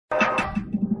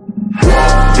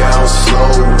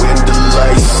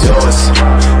white sauce.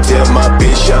 Tell my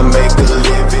bitch I make a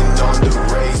living on the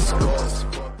race course.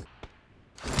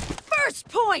 First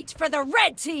point for the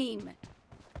red team.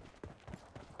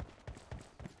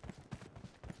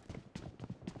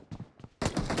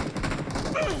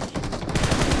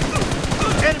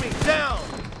 Enemy down!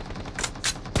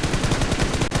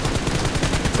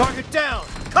 Target down!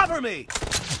 Cover me!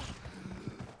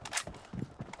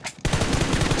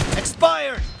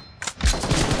 Expired!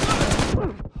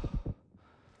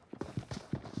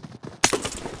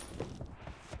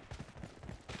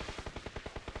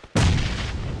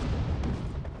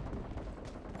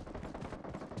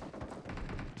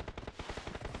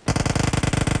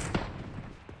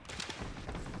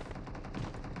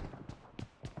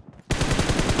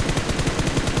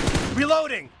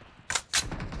 Reloading!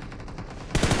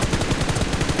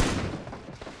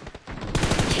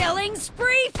 Killing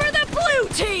spree for the blue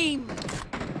team!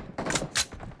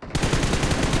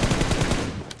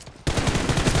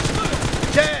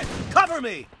 Dead! Cover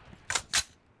me!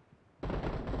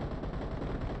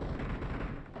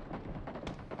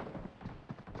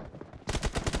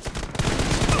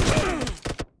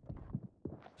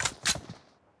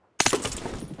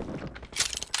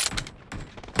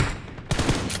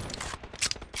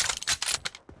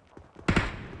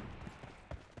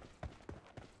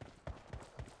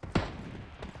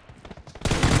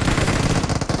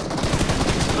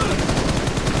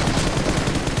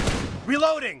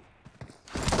 Reloading!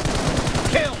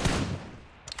 Kill!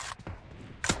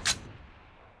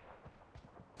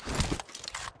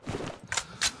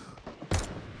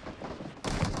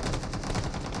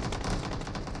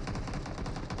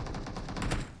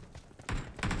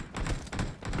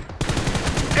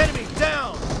 Enemy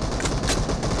down!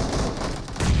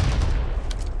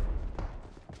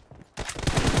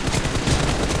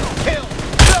 Kill!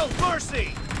 No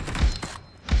mercy!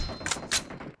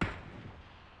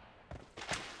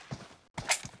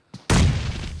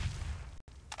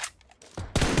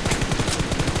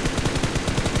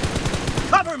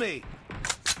 Cover me!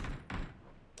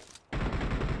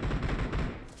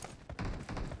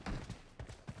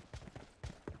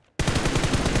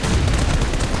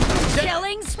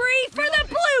 Killing spree for the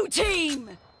blue team!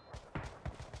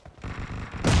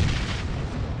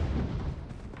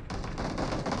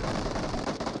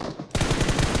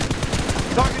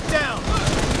 Target down!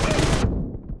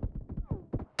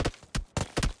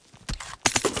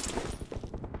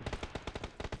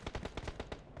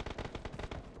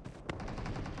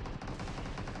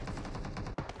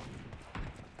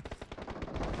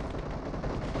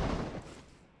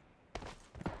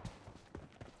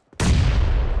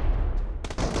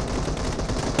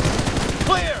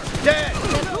 Clear! Dead!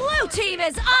 The blue team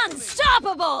is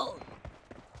unstoppable!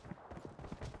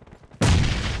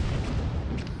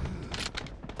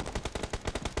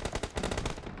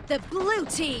 The blue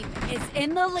team is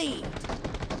in the lead.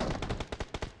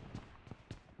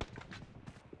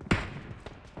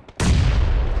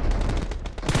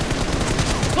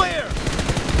 Clear!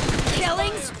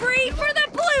 Killing spree for the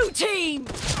blue team!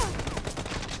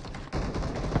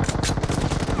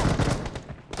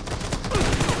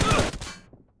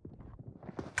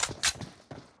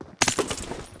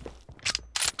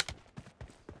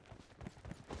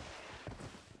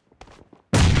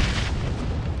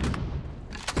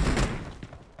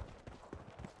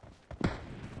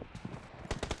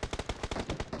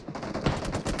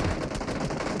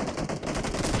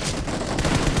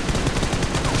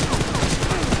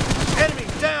 Enemy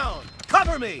down!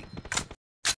 Cover me!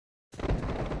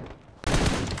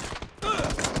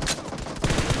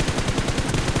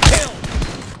 Kill!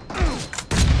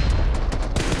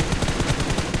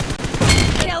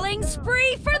 Killing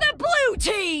spree for the blue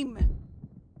team!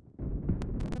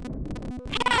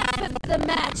 Half of the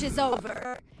match is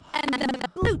over, and the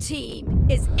blue team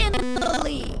is in the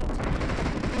lead.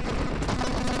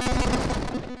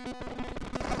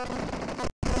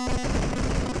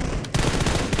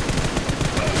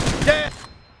 Dead!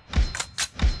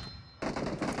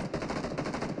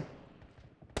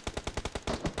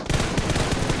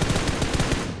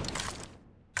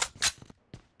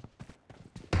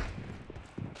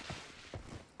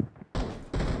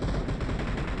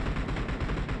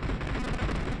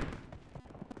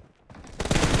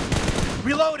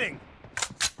 Reloading!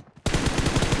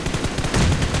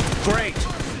 Great!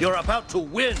 You're about to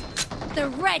win! The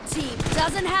red team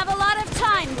doesn't have a lot of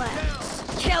time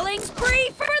left. Killing spree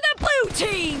for the blue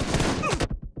team!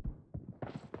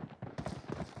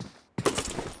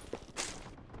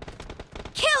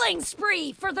 Killing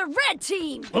spree for the red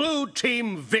team! Blue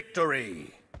team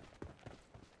victory!